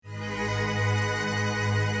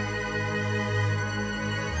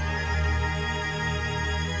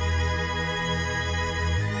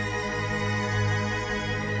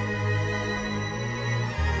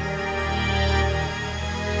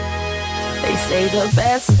Say the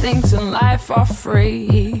best things in life are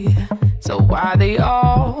free, so why they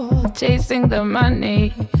all chasing the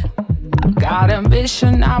money? I've got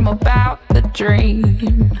ambition, I'm about the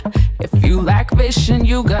dream. If you lack vision,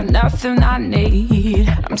 you got nothing I need.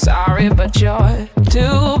 I'm sorry, but you're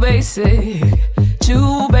too basic,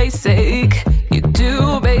 too basic. You're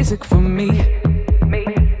too basic for me.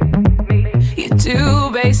 You're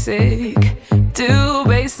too basic, too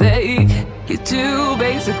basic. You're too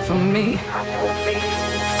basic for me.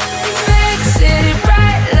 Big city,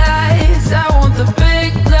 bright lights, I want the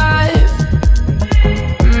big life.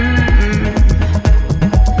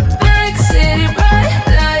 Big city, bright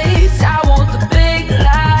lights, I want the big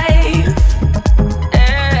life.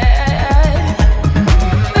 Yeah.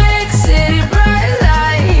 Big city, bright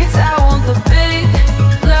lights, I want the big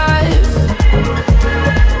life.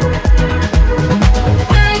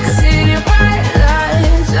 Big city, bright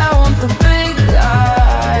lights, I want the big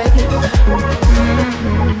life.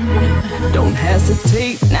 Don't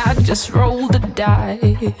hesitate now, just roll the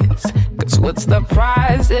dice. Cause what's the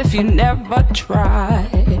prize if you never try?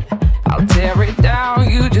 I'll tear it down,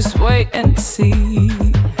 you just wait and see.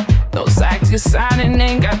 Those acts you're signing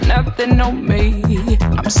ain't got nothing on me.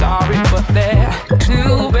 I'm sorry, but they're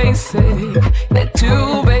too basic. They're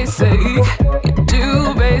too basic. You're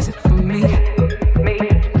too basic for me.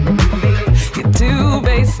 You're too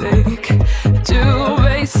basic. Too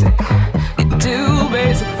basic. You're too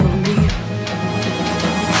basic for me.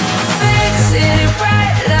 Big city,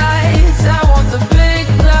 bright lights, I want the big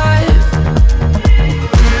life.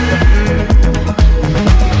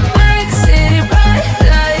 Big city, bright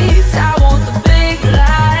lights, I want the big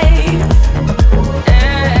life.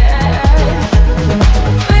 Yeah.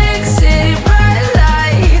 Big city, bright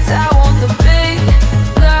lights, I want the big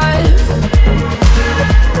life.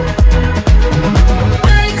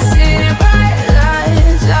 Big city, bright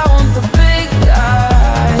lights, I want the big life.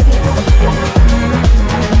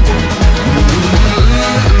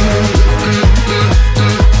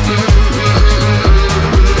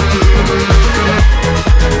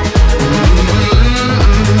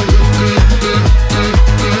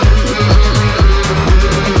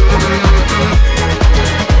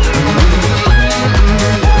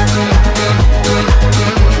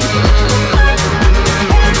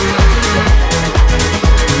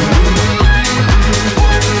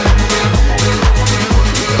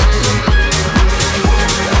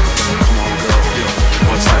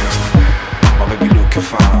 What's next? My baby looking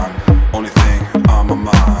fine. Only thing on my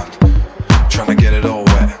mind. Tryna get it all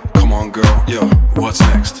wet. Come on, girl, yo, what's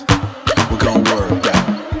next? We're gon' work that.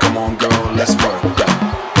 Come on, girl, let's work that.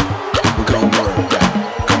 We're gon' work that.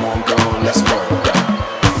 Come on, girl, let's work that.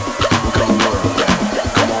 We're gon' work that.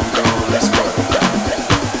 Come on, girl, let's work that.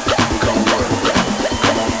 We're gon' work that.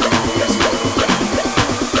 Come on, girl, let's work that.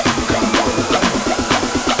 We're gon' work that.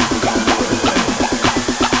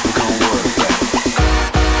 We're gon' work that.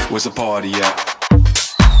 Where's the party at?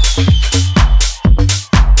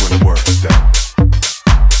 Where the work at?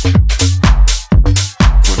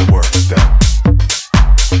 Where the work at?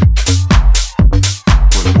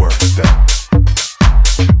 Where the work at? Where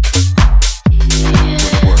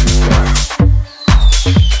the work at?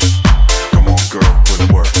 Come on, girl, where the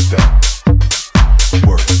work at?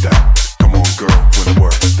 Work that. Come on, girl, where the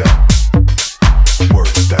work at?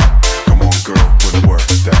 Work that. Come on, girl, where the work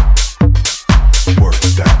at? Work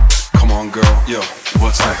that. Come on, girl, yo,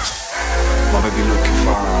 what's next? My baby looking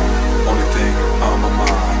fine. Only thing on my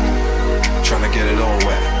mind. Tryna get it all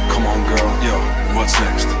wet. Come on, girl, yo, what's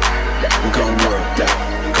next? We're gon' work that.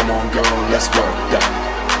 Come on, girl, let's work that.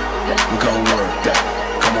 We're gon' work that.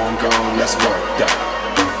 Come on, girl, let's work that.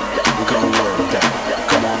 We're gon' work that.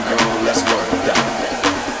 Come on, girl, let's work that.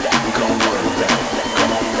 We're gon' work that.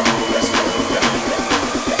 Come on, girl, let's work that.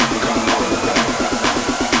 We're gon' work that. We're gon' work that.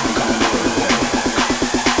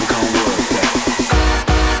 We're gon' work that.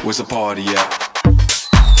 Where's the party at?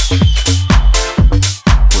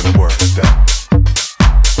 Where the work at?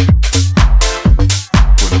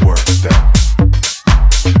 Where the work at?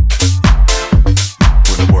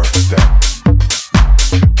 Where the work at?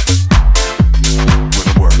 Where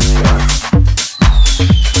the work at?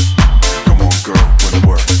 Come on, girl, where the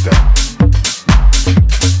work at?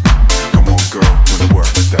 Come on, girl, where the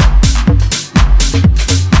work at?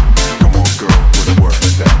 Come on, girl, where the work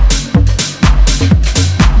at?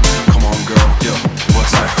 Come on, girl, yo,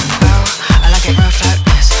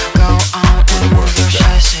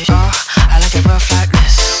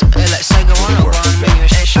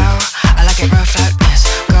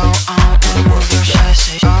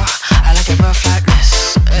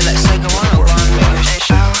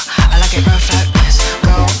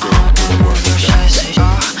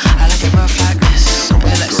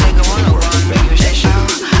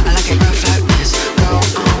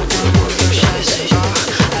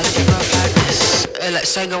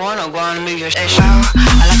 say go on or go on and move your shit. Oh,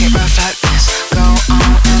 I like it rough like this. Go on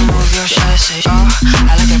and move your shit. Say, oh,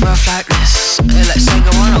 I like it rough like this. Let's say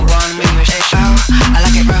go on or go on and move your shit. Oh, I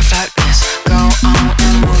like it rough like this. Go on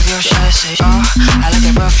and move your shit. Say, oh, I like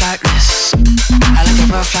it rough like this. I like it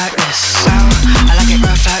rough like this. Oh, I like it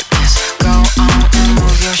rough like this. Go on and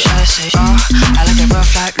move your shit. Say, oh, I like it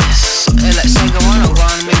rough like this. Let's say go on or go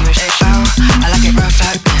on and move your shit. Oh, I like it rough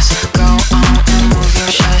like this. Go on and move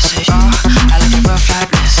your shit. Say, oh, I like it rough like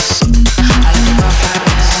this. I like it rough like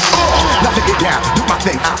this. Now to get down, do my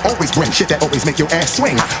thing. I always bring shit that always make your ass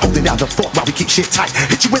swing. Holding down the fort while we keep shit tight.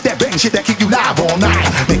 Hit you with that bang shit that keep you live all night.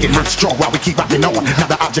 Make it hot strong while we keep rocking on. Now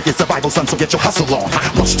the object is survival, son, so get your hustle on.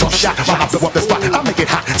 Rush, tough shot, while I blow up the spot. I'll make it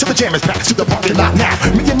hot till the jam is packed to the parking lot. Now,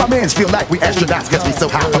 me and my mans feel like we astronauts. Cause we so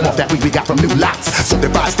high from off that weed we got from new lots. So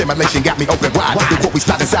divine stimulation got me open wide. Before we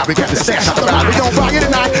slide inside, we grab the stash out the ride. We gon' fire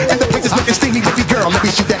tonight, and the place is looking steamy. Baby girl, let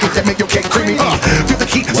me shoot that hit that make your cake creamy. Feel the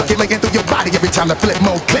heat circulating through your body every time the flip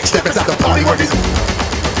mode clicks. Step inside the party workers.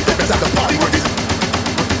 Step inside the party workers.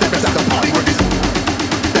 Step inside the party workers.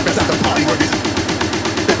 Step inside the party workers.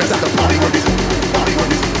 Step inside the party workers. Party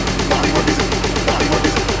workers. Party workers. Party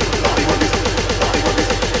workers. Party workers. Party workers.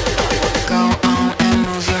 Go on and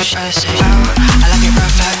move your shit. Say, oh, I like it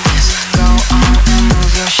rough like this. Go on and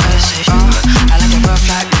move your shit. Say, oh, I like it rough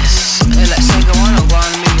like this. Let's say go on or go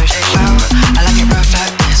on and move your shit. Oh, I like it rough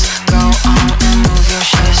like this. Go on and move your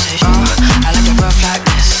shit. Say, oh, I like it rough like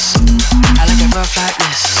this. I like it rough like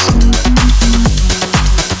this.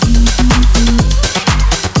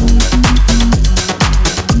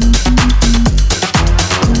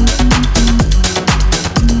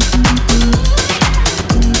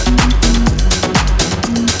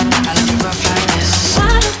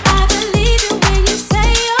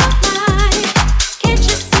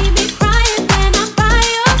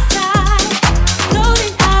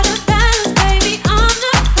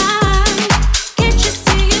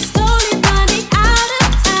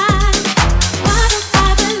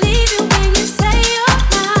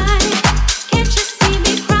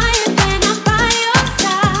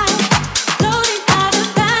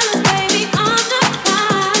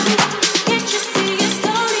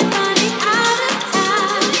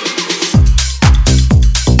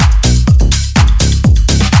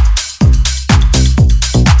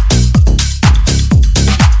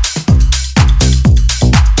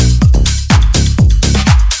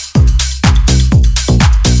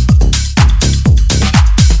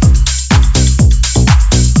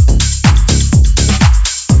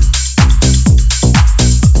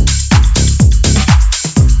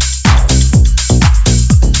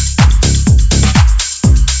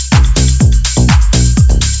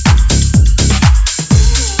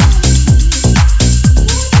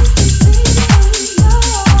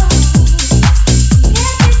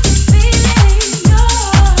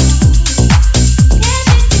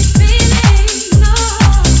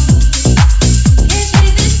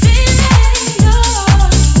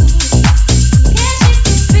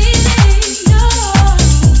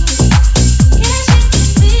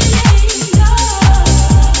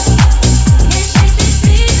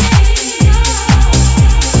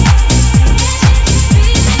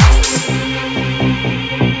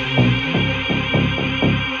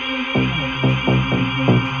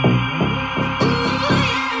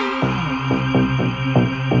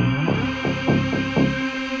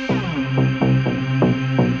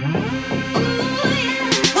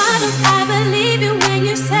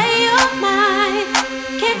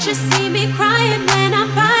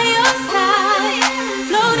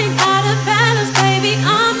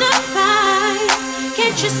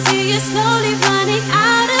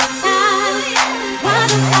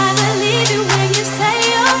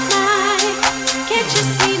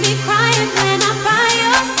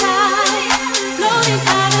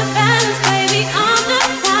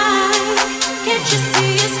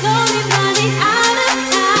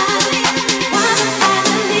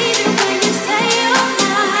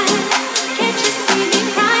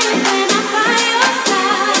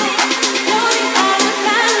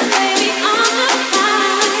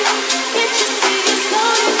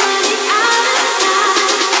 Slowly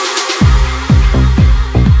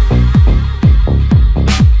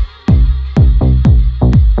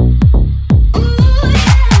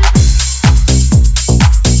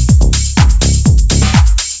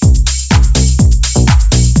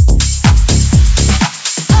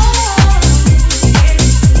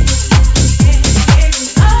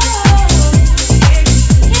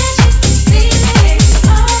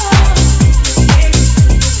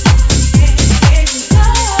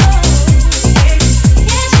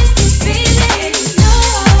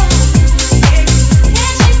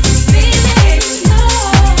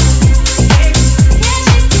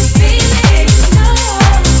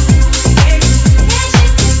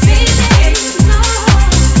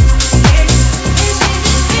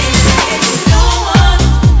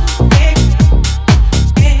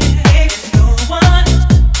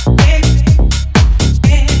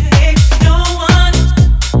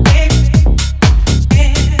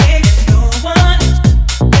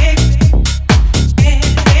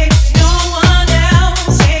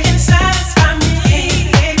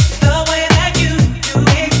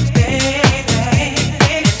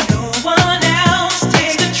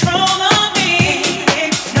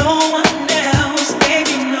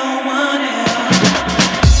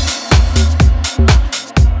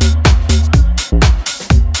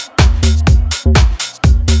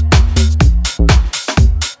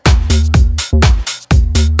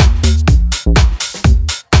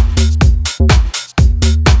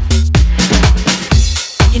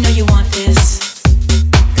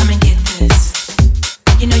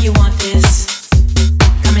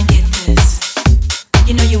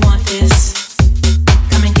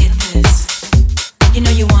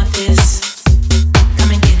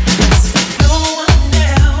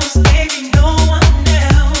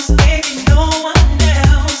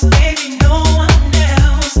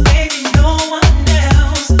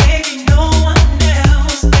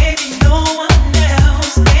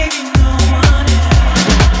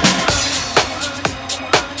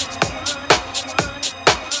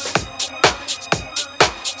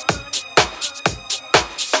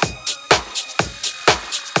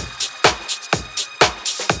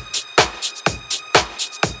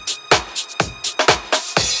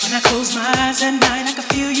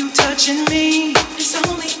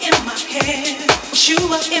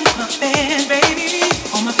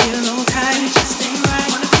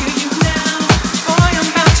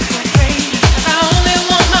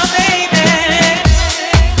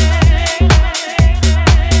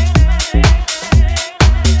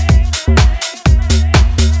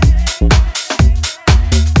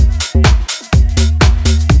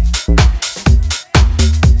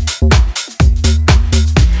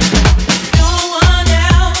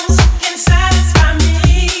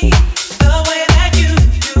the way that you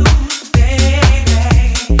do,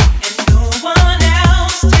 baby, and no one else.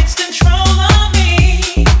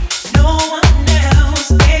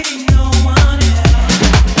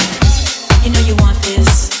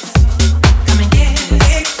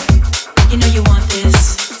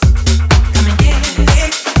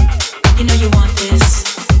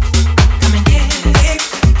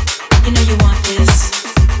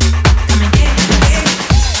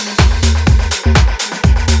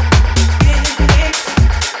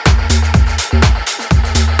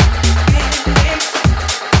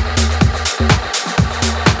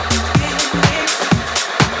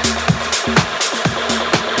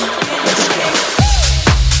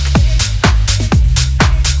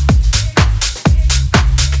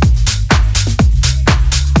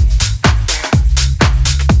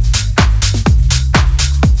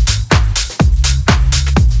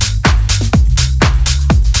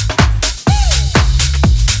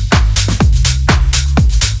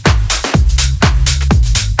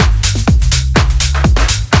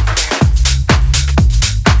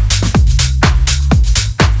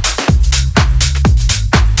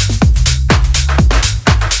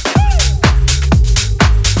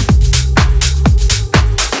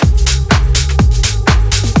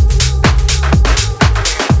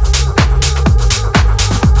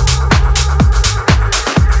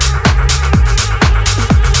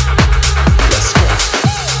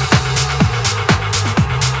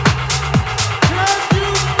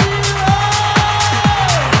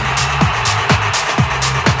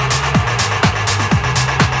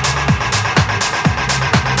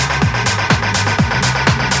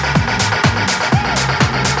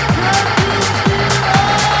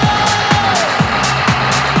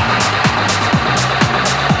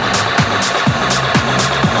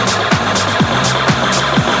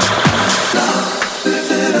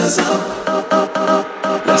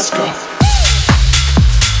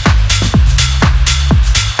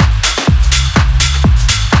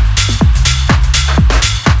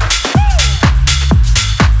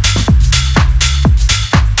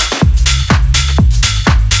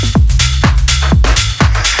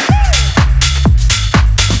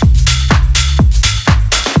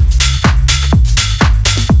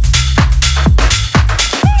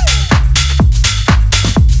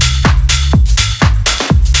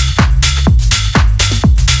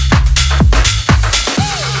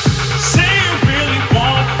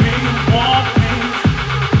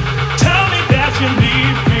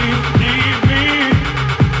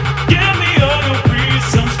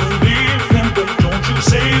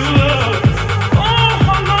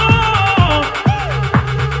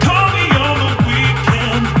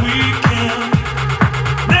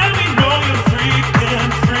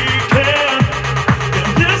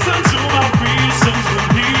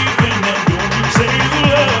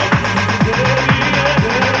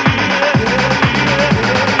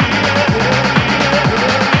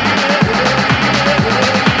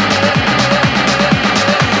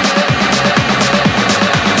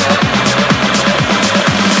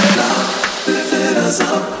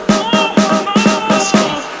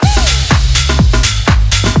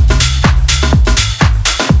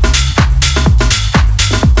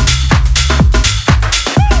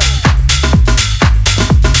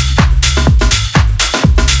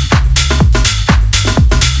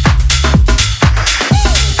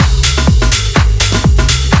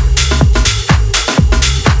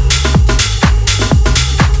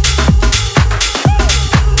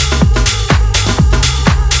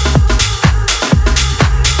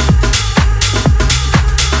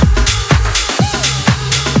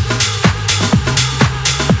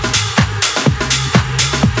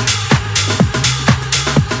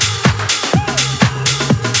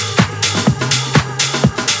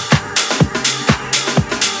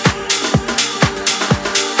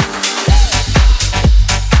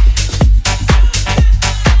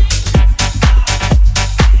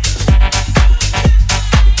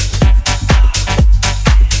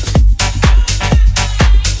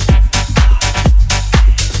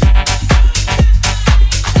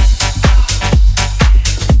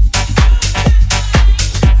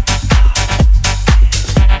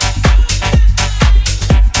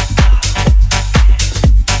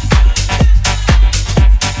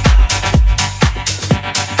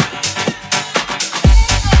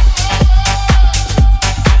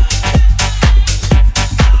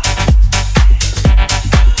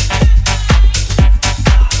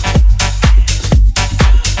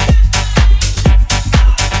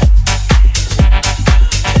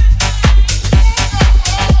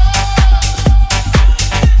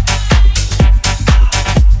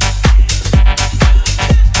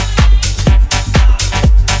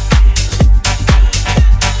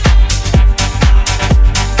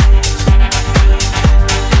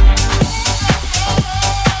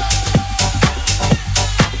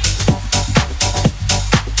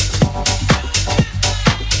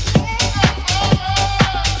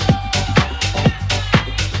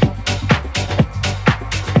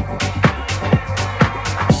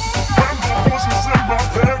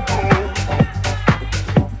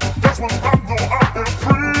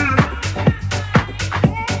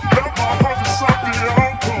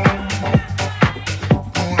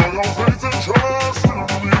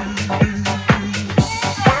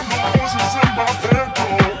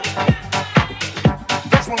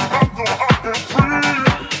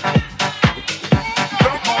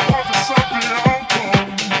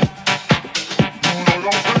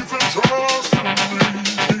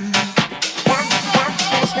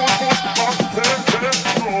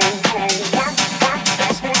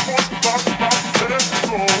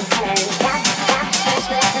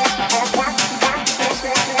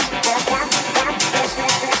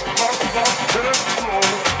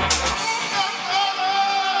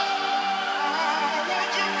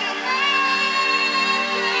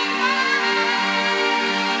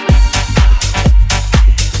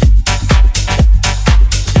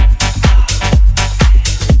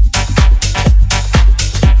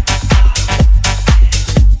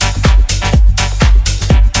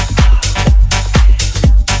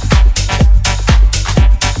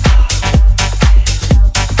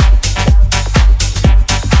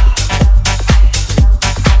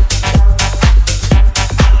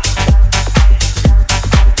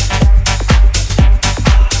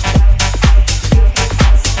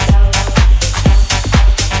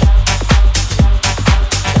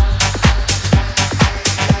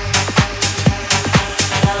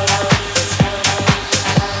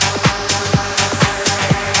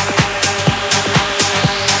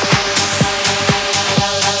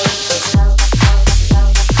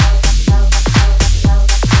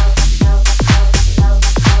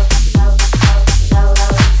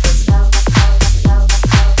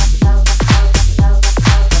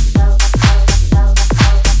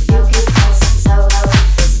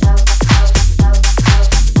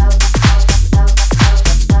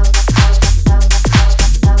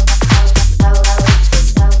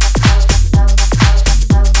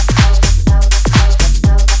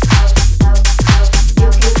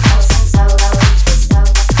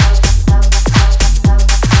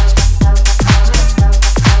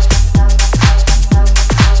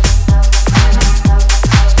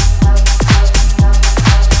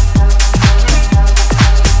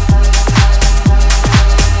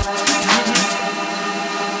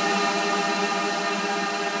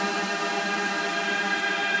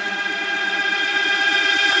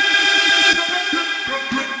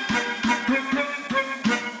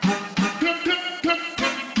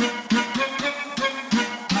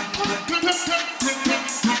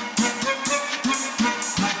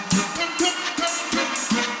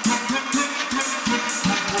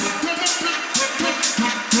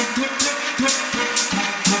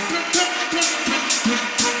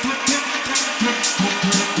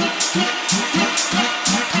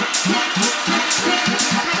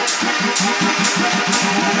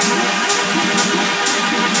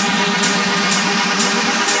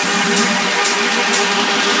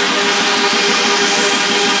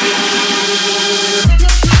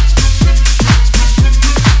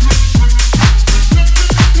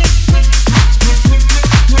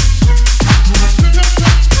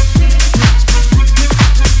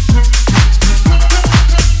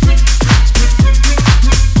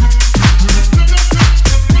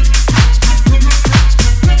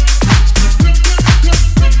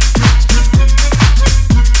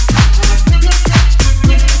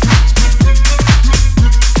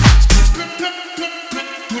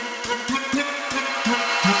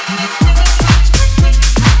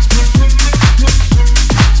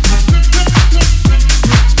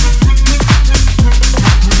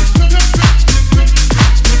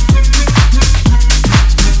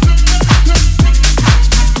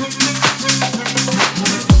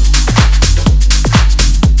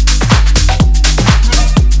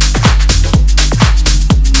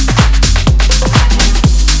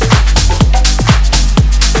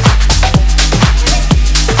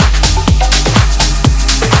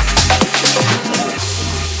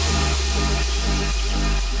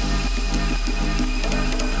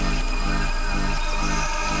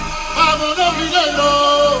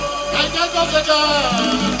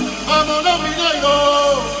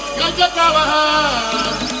 trabaja,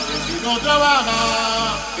 que si no trabaja,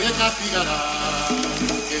 te castigará.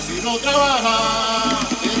 Que si no trabaja,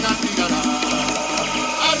 te castigará.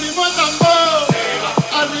 Al ritmo de tambor,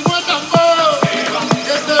 al ritmo de tambor,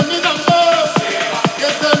 que este es mi tambor, que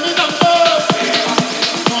este es mi tambor. Que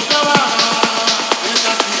si no trabaja, te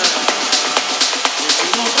castigará. Que si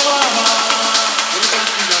no trabaja, te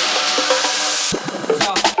castigará.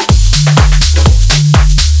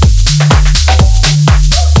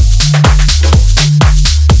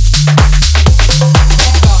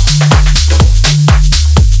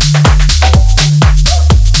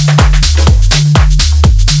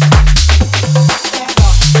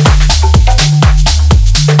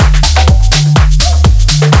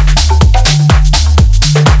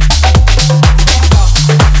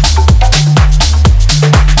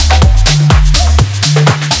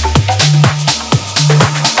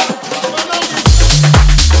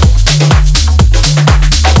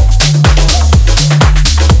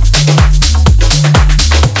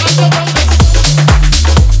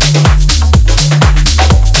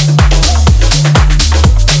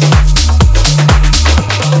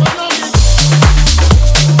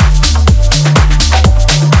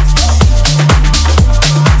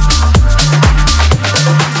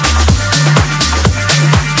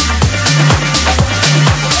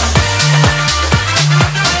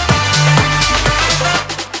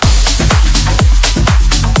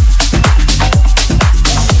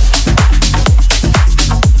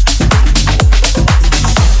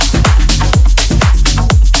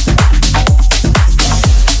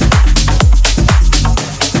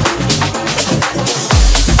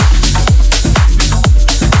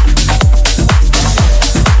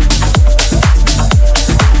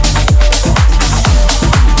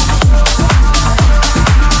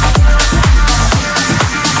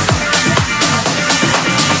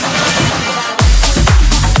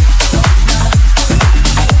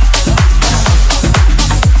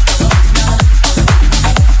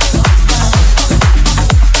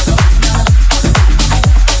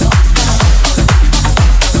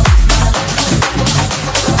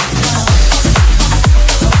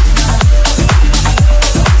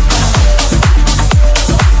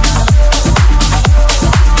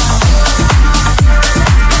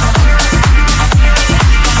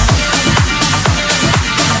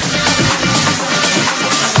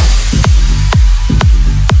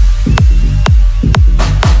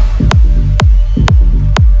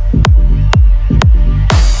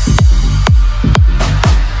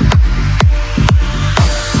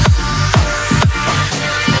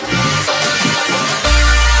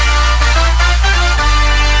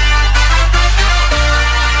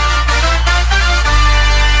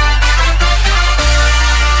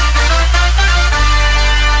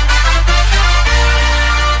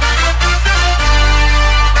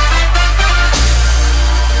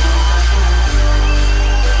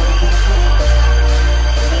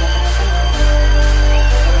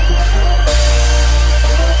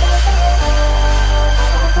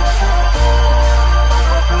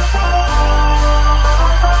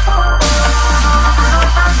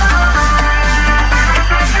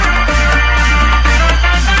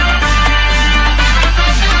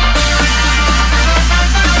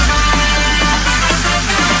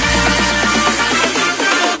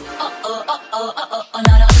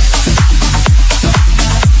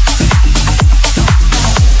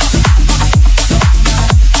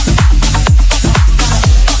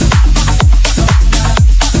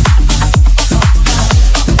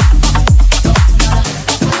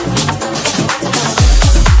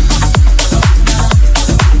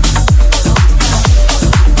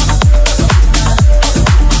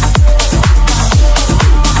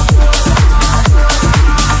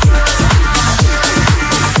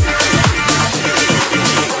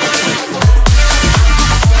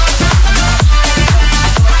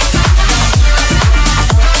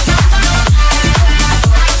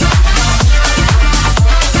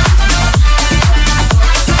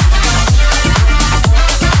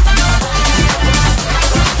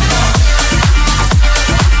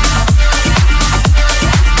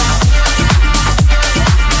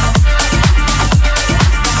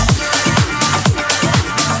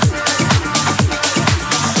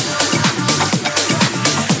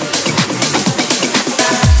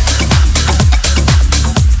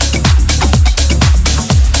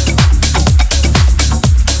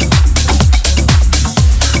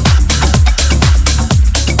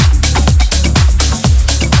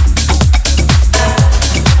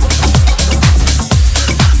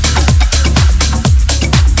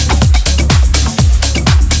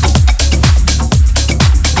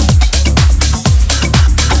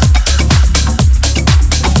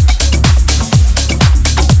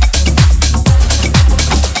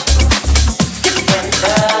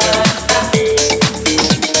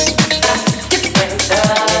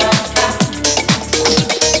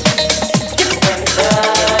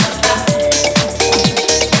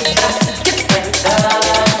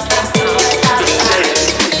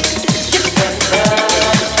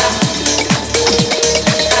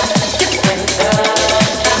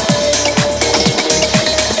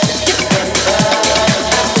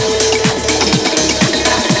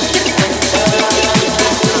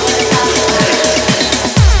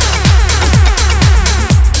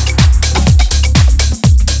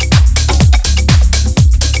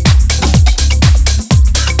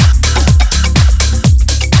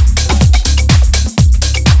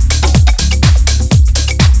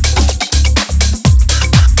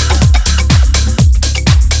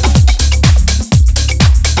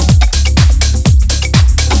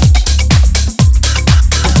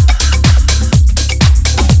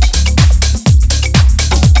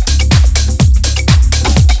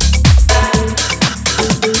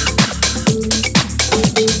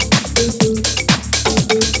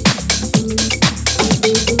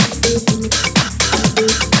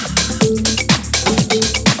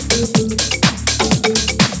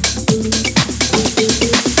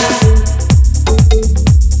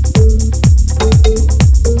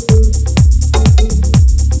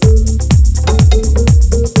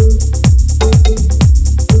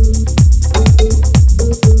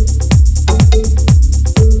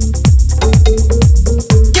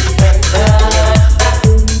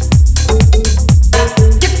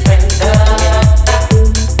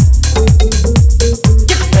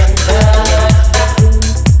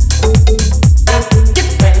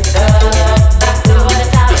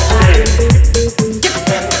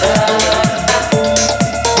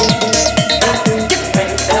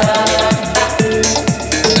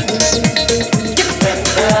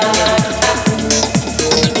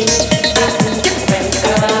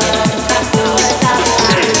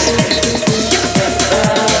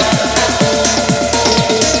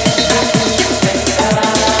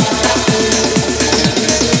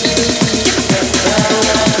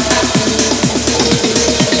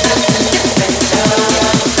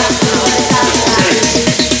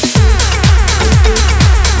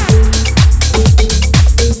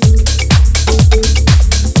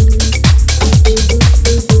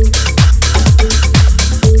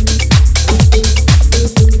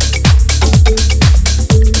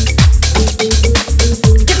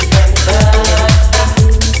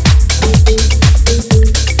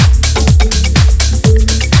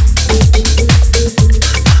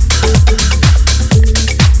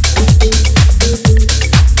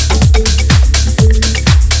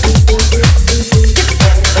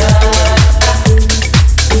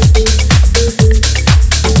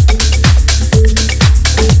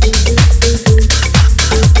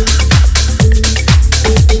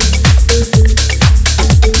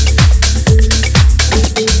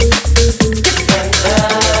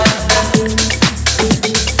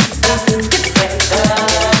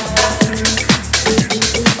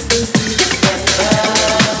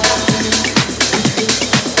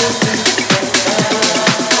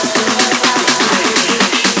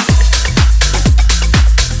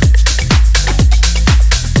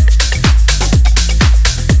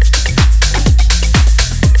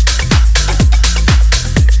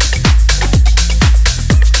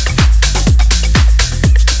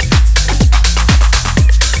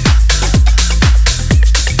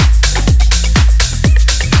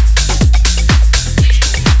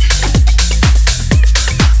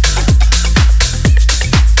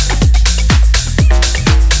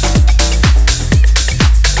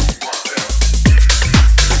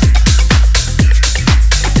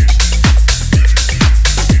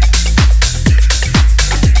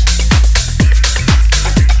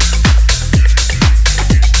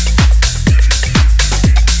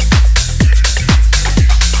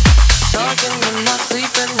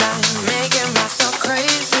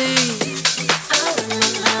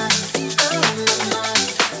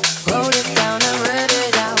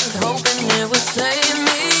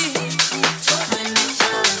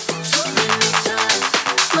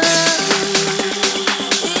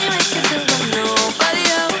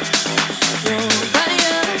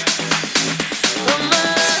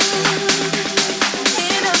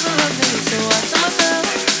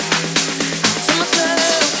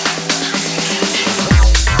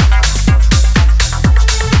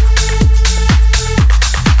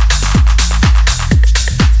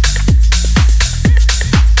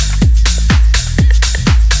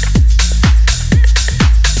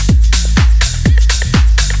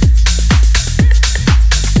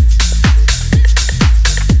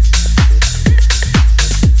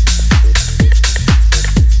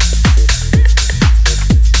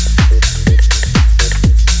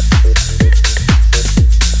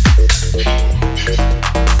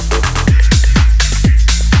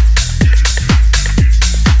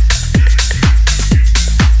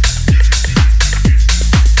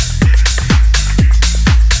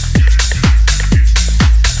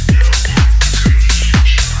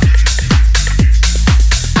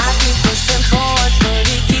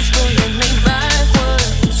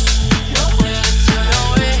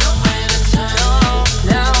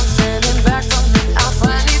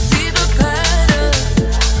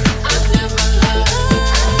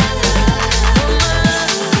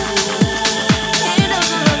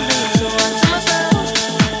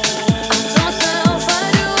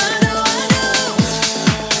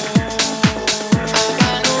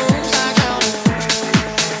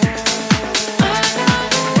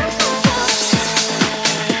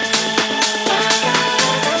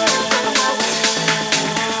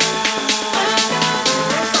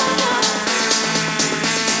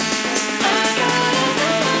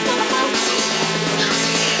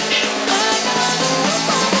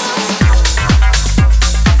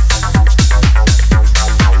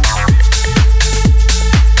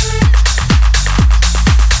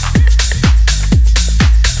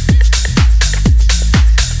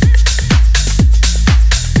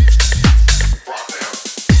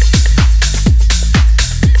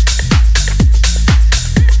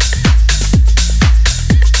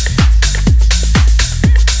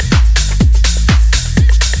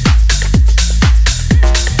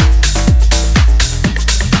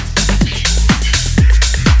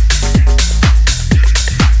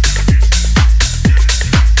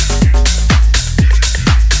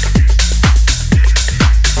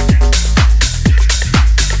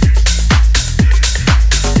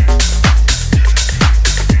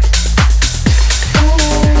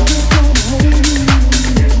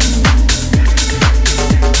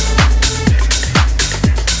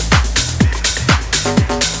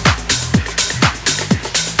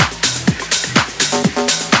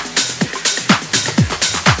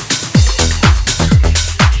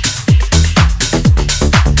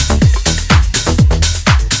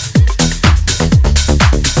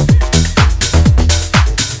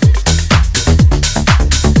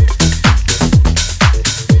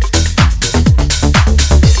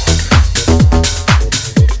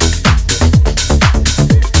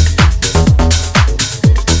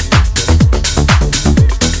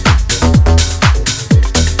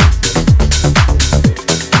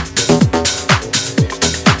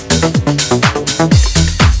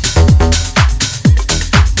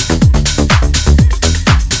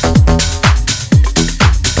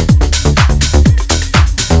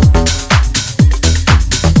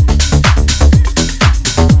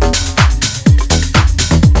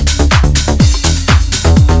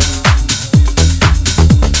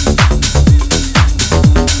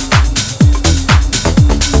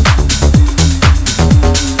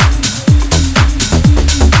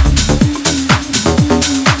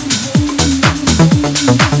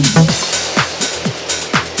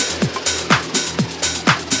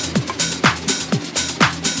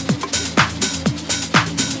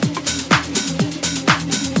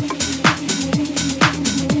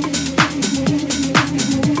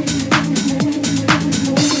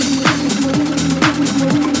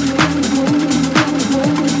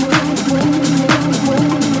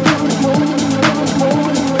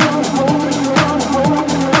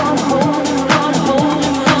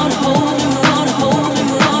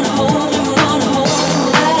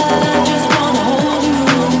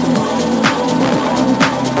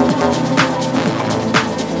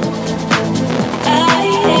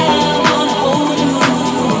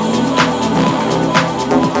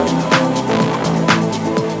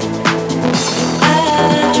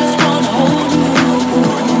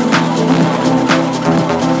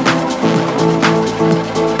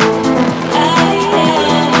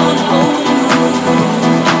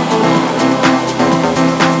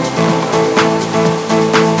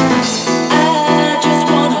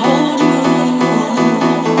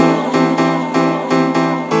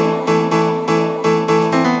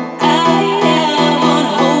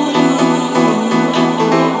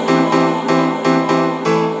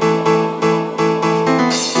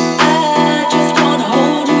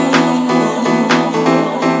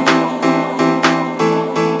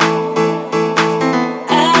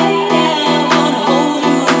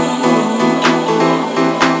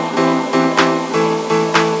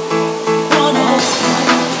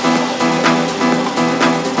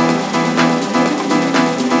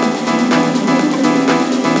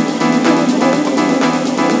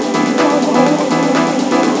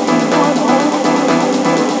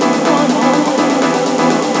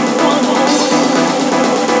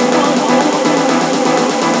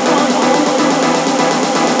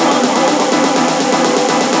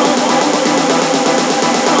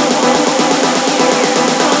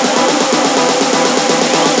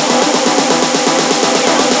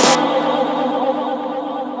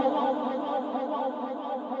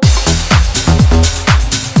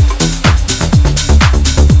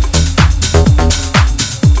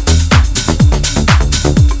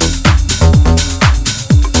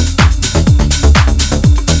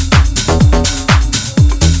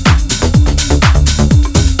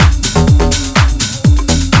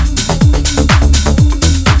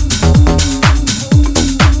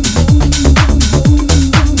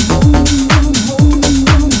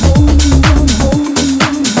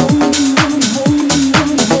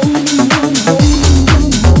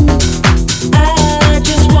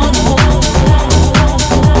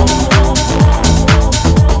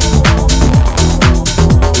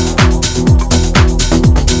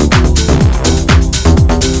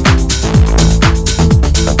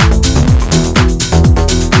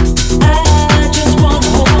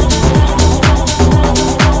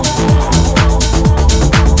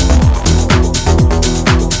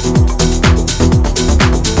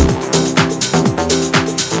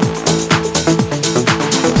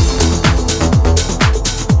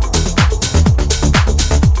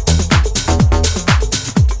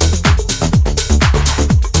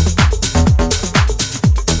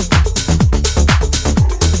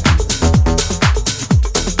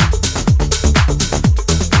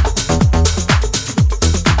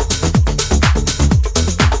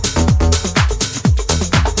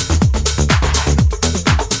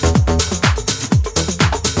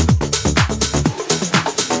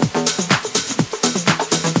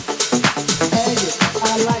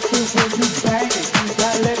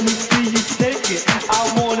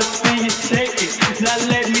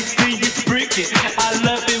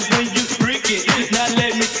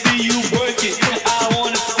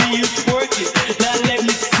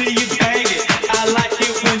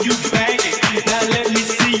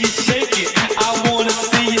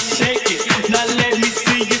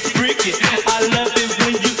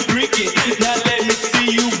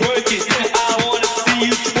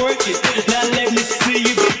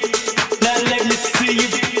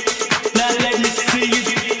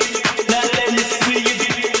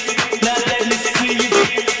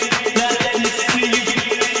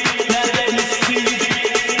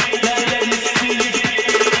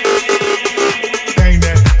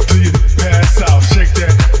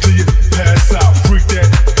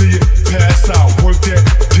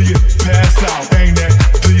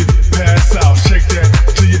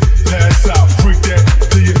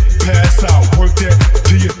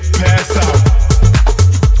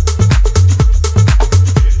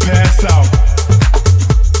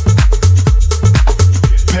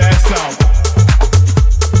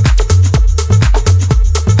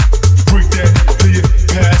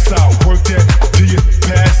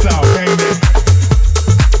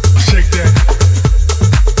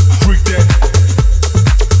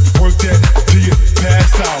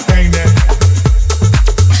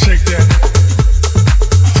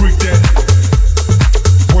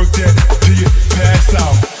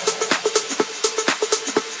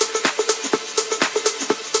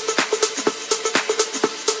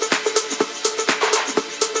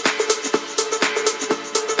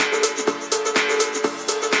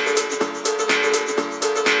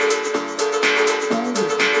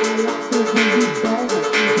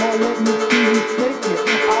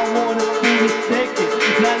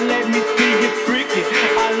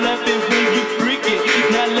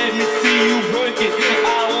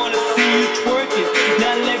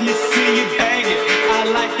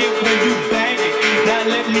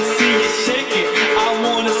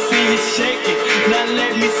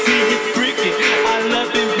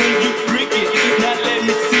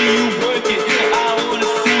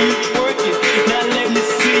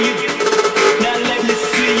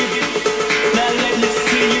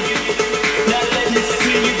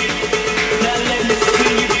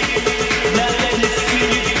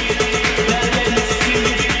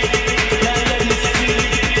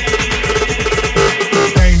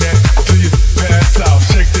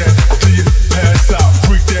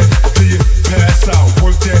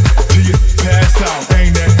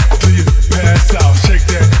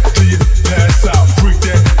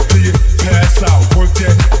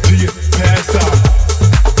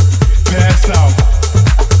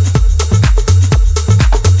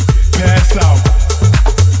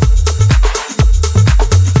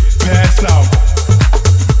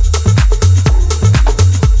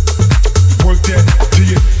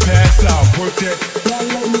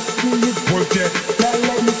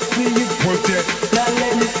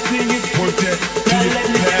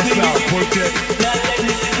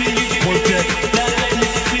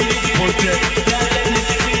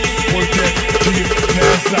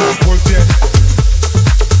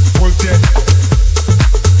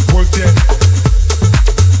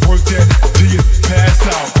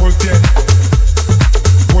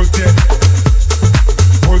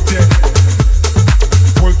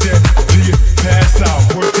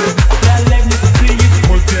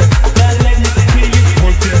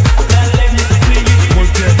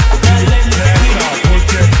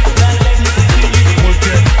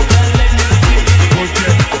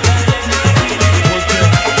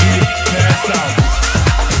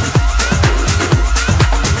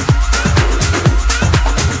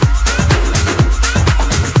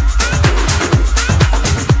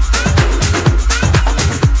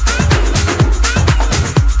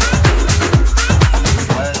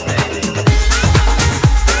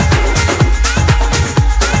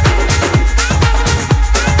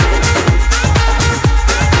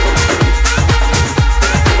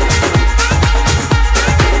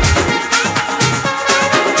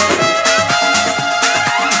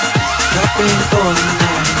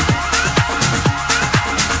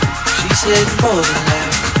 said more than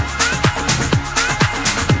life.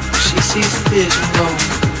 She sees the vision going,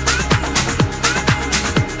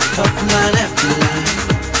 couple line after line.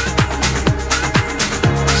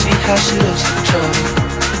 See how she looks in trouble.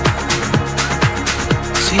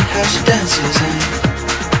 See how she dances and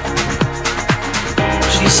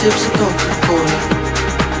she sips a Coca-Cola.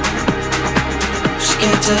 She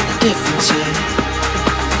can't tell the difference yet.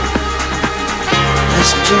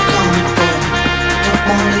 That's what you're coming for. Don't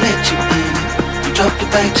wanna let you in. You dropped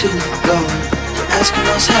your back to the floor. You're asking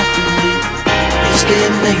what's happening. It's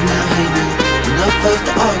getting late now, hey now. Enough of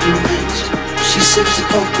the arguments. She sips the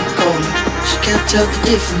Coca-Cola. She can't tell the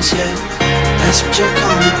difference yet. That's what you're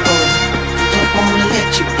coming for. Don't wanna let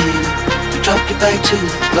you in. You dropped your back to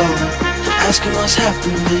the floor. You're asking what's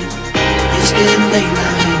happening. It's getting late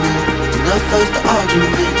now, hey now. Enough of the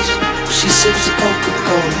arguments. She sips the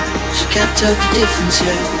Coca-Cola. She can't tell the difference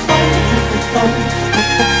yet.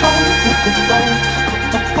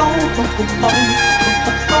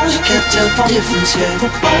 She can't tell the difference yet.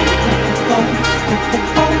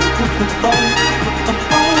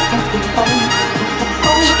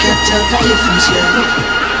 She can't tell the difference yet.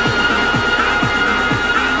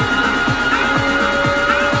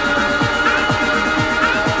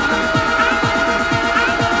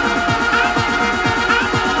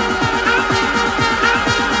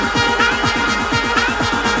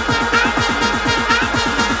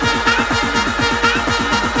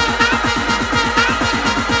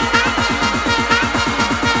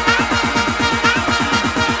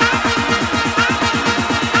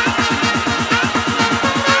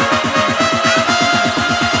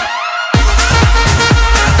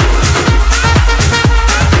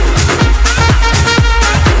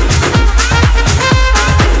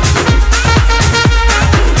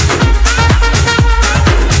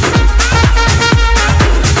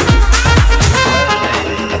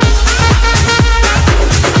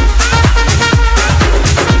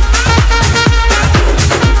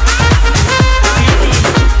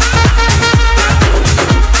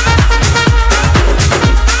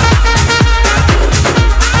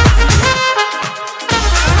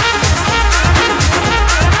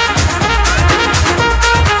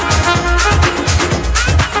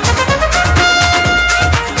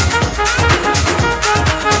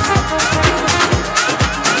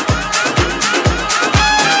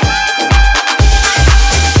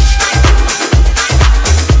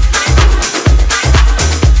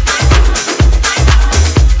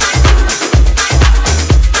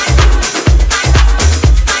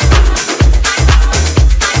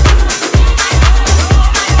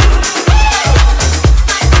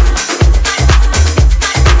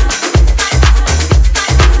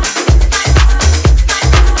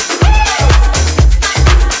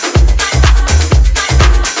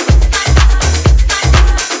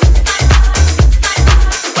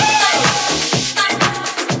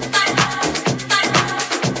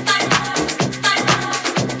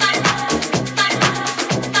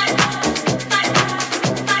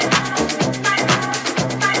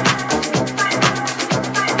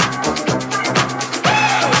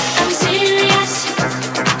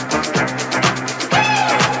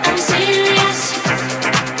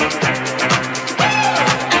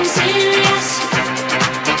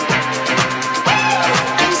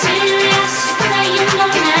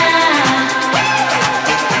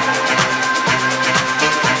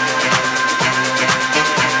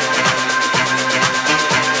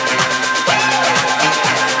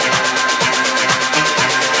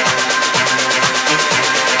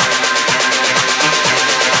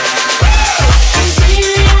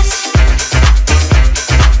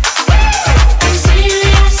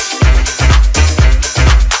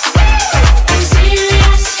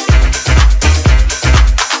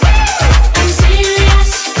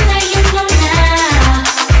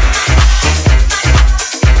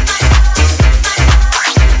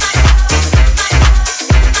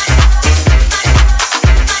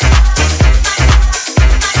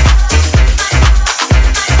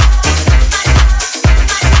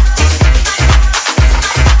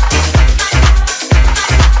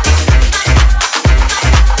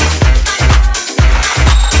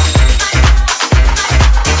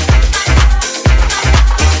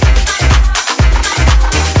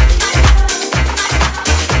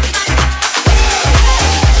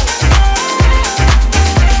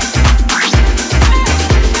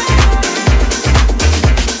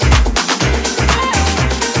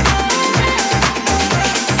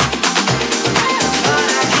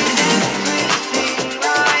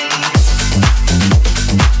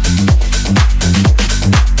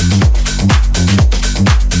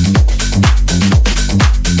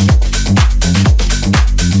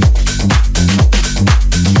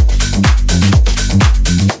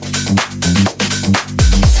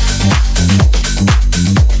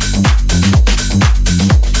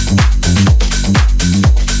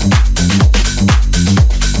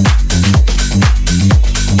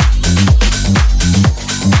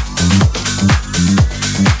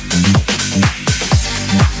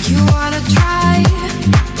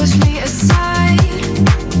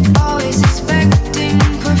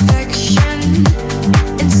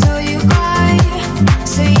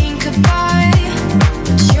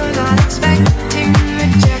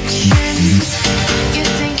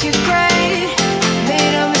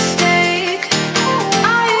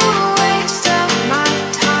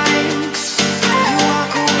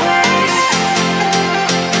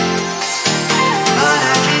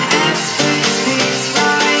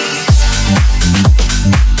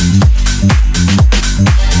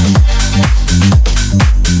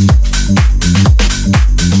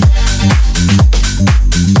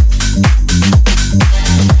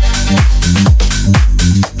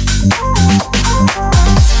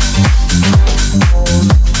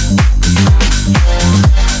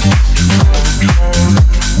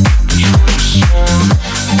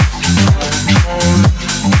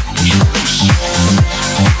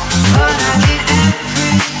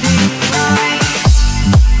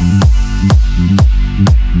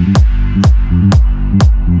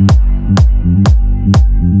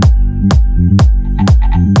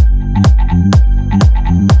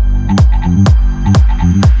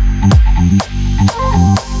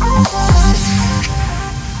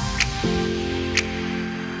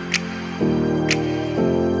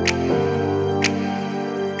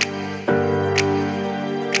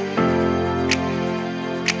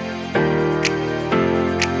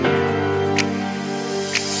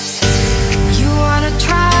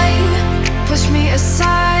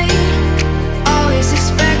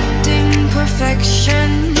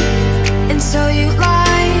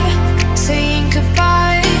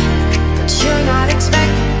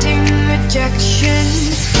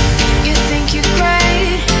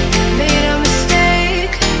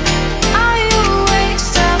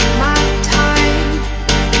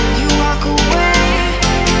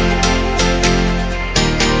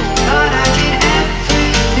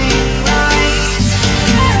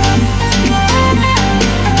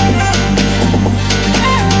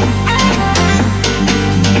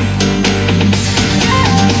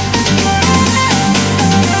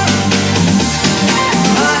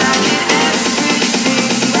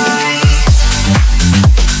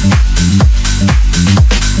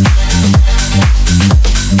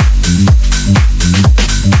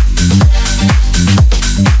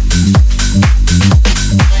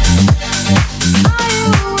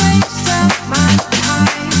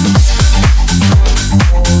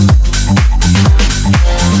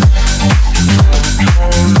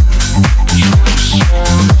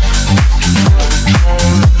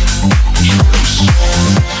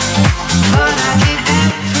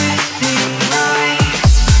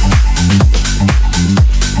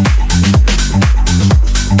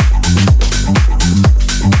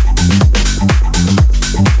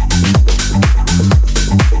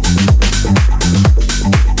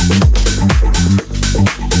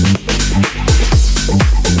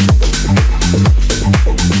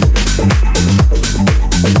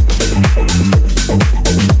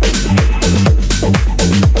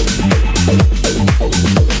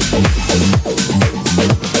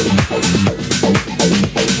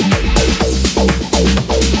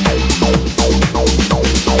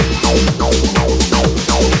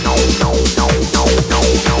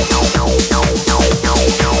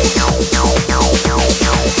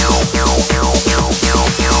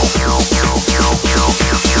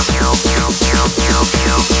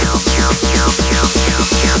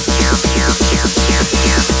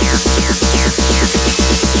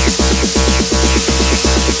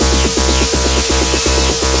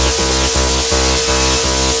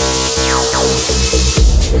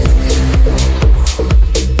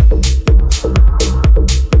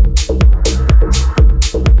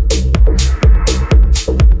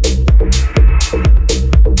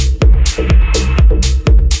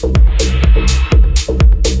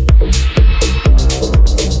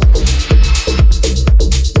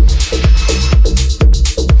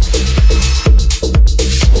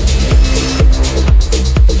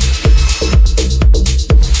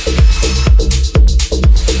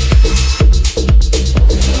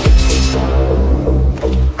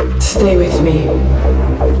 Stay with me.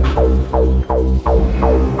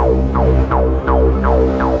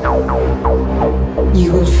 You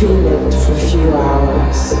will feel it for a few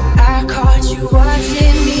hours. I caught you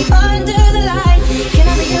watching me under the light. Can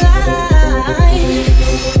I be alive?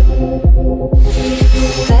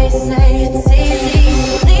 They say it's easy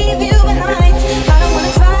to leave you behind. I don't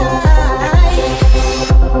wanna try.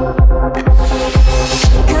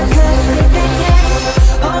 Could take that chance.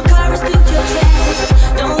 Hold courage to your chest.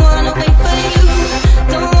 Don't wanna wait for you.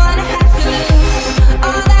 Don't wanna have to lose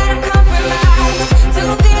all that I compromised to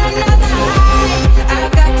feel another high.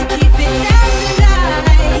 I've got to keep it down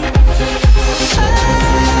tonight.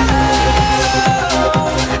 Oh,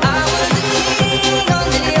 I was a king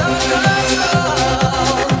under your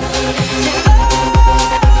control. And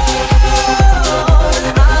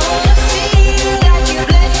I wanna feel like you've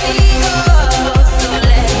let me go. So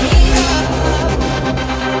let me go.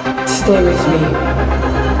 Stay with me.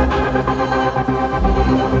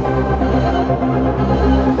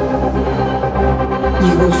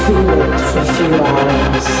 You will feel it for a few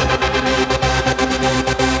hours.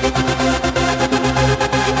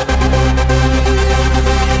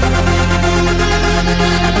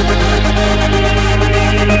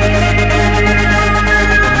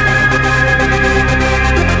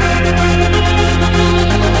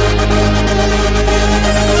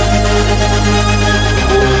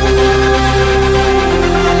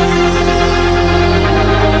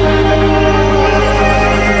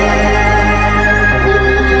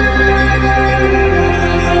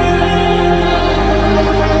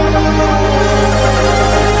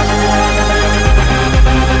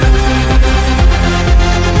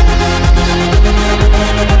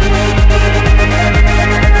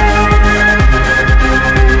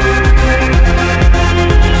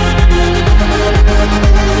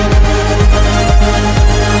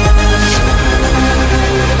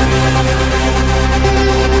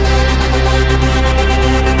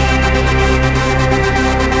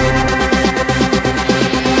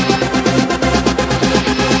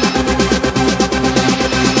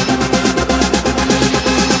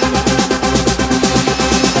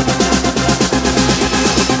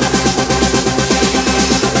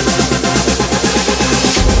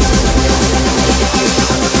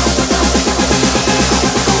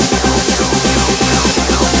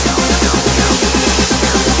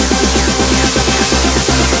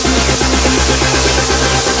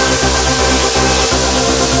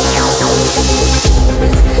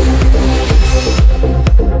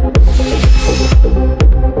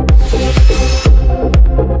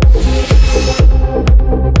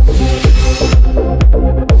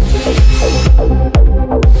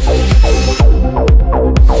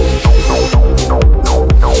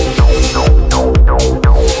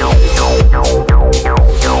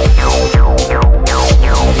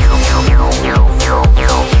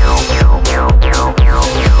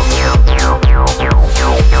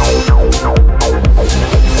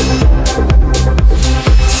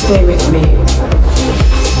 Stay with me.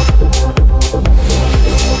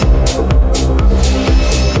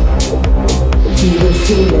 You will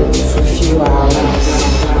feel it